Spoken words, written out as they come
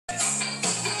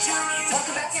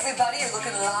everybody. You're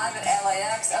looking live at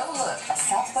LAX. Oh, look, a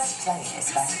Southwest plane is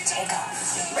about to take off.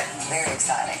 Very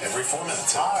exciting. Every 4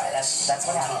 minutes. All right, that's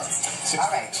what happens.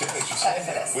 All right.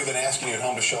 We've been asking you at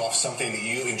home to show off something that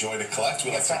you enjoy to collect.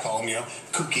 We like to call them,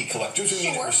 kooky collectors. We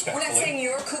mean it respectfully. We're not saying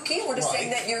you're kooky. We're just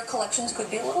saying that your collections could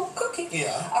be a little kooky.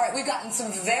 Yeah. All right, we've gotten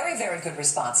some very, very good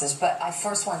responses, but I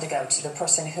first wanted to go to the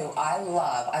person who I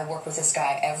love. I work with this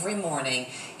guy every morning.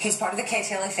 He's part of the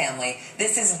KTLA family.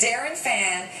 This is Darren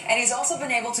Fan, and he's also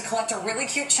been able to collect a really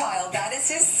cute child. That is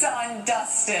his son,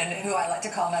 Dustin, who I like to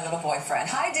call my little boyfriend.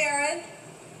 Hi, Darren.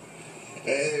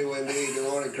 Hey, Wendy. Good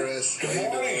morning, Chris. Good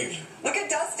morning. Look at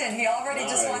Dustin. He already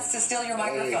just wants to steal your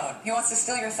microphone. He wants to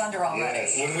steal your thunder already.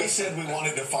 Yes. When we said we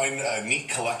wanted to find neat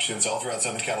collections all throughout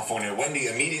Southern California, Wendy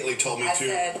immediately told me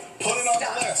to put it on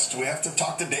the list. We have to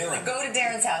talk to Darren. Go to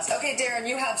Darren's house. Okay, Darren,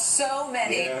 you have so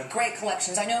many great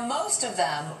collections. I know most of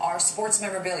them are sports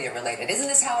memorabilia related. Isn't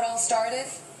this how it all started?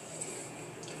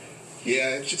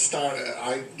 Yeah, it just started.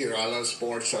 I love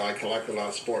sports, so I collect a lot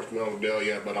of sports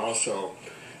memorabilia, but also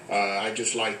I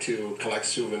just like to collect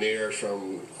souvenirs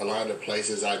from a lot of the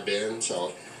places I've been.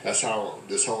 So that's how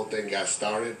this whole thing got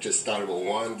started. Just started with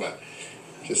one, but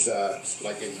just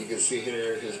like you can see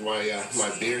here is my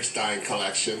beer stein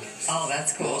collection. Oh,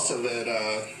 that's cool. Most of it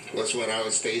was when I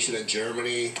was stationed in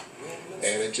Germany,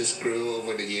 and it just grew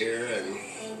over the year. And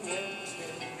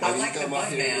I like the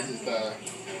Bud Man.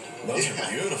 Those are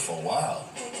beautiful. Wow.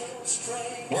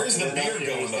 Where's the beer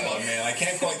going, the Bud Man? I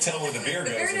can't quite tell where the beer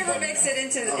goes. The beer never makes it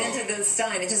into the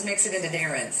stein. It just makes it into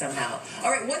Darren somehow.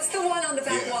 All right, what's the one on the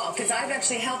back wall? Because I've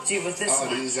actually helped you with this one.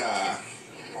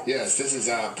 Yes, this is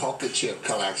a poker chip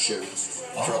collection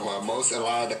from a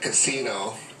lot of the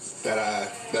casino that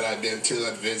I've been to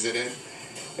and visited.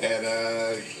 And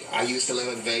I used to live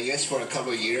in Vegas for a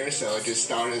couple of years, so it just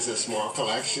started as a small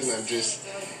collection and just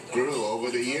grew over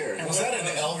the year. Was that an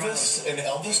Elvis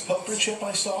poker chip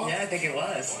I saw? Yeah, I think it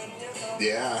was.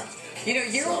 Yeah. You know,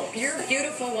 your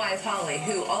beautiful wife, Holly,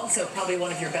 who also probably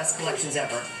one of your best collections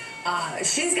ever,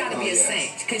 she's got to be a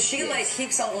saint, because she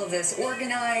keeps all of this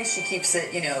organized. She keeps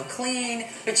it, clean.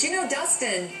 But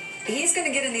Dustin, he's going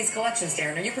to get in these collections,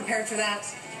 Darren. Are you prepared for that?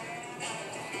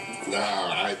 No,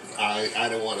 I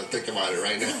don't want to think about it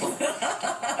right now.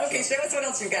 Okay, show us what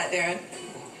else you got, Darren.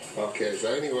 Okay,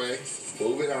 so anyway,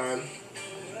 moving on.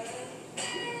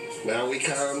 Now we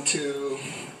come to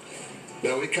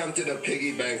the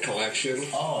piggy bank collection.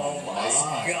 Oh my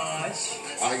gosh!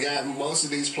 I got most of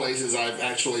these places I've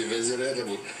actually visited,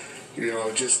 and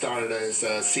just started as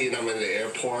seeing them in the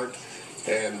airport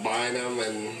and buying them,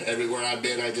 and everywhere I've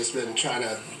been, I've just been trying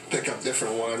to pick up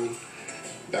different one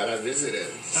that I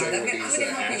visited. Same with these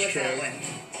ashtray.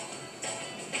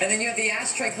 And then you have the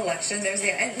ashtray collection.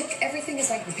 And look, everything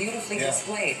is beautifully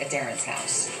displayed at Darren's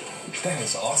house. That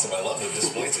is awesome. I love the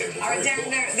display table. All right, Darren,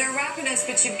 they're wrapping us,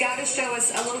 but you've got to show us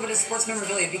a little bit of sports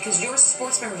memorabilia, because your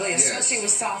sports memorabilia, especially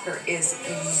with soccer, is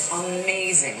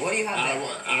amazing. What do you have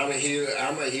there?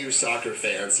 I'm a huge soccer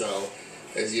fan, so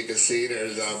as you can see,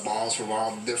 there's balls from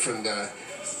all different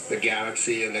the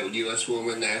Galaxy and the U.S.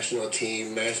 Women's National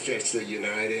Team, Manchester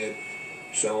United,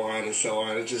 so on and so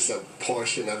on. It's just a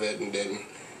portion of it, and then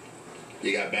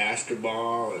you got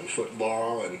basketball and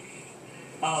football and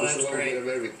just a little bit of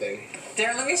everything.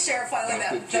 Darren, let me share finally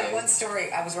that one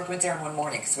story. I was working with Darren one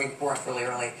morning because we worked really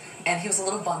early, and he was a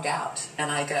little bummed out.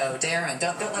 And I go, Darren,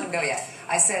 don't let him go yet.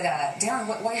 I said, Darren,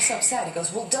 why are you so upset? He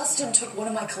goes, well, Dustin took one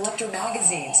of my collector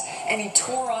magazines and he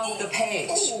tore off the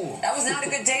page. Ooh. That was not a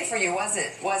good day for you, was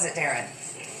it? Was it, Darren?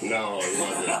 No, it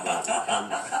wasn't.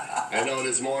 I know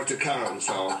there's more to come,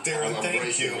 so Darren, I'm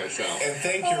embracing myself. And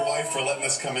thank your wife for letting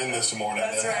us come in this morning.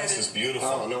 That's that house is beautiful.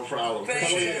 Oh, no problem. Come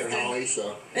here, Holly.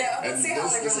 Yeah, I'm going to see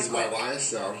Holly this is really my wife,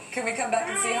 so. Can we come back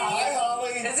and see Holly? Hi,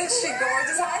 Holly. Isn't she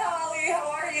gorgeous? Hi, Holly.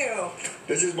 How are you?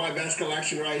 This is my best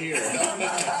collection right here. Got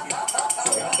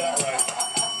that right.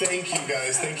 Thank you,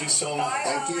 guys. Thank you so much.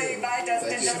 Bye, Holly. Bye,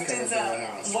 Dustin. Dustin's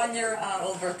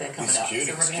 1-year-old birthday coming up. He's cutie.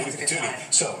 So we're going to have a good time.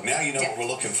 So now you know what we're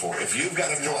looking for. If you've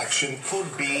got a collection,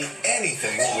 could be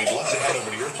anything, we'd love to head over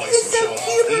to your place and show it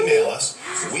off. Email us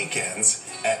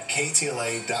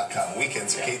weekends@KTLA.com.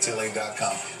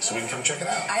 Weekends@KTLA.com, so we can come check it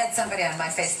out. I had somebody on my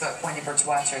Facebook, Wendy Birch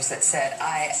Watchers, that said,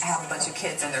 I have a bunch of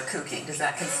kids and they're kooky. Does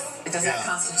that constitute a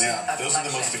collection? Those are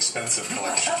the most expensive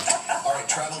collections. All right,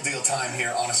 travel deal time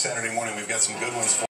here on a Saturday morning. We've got some good ones for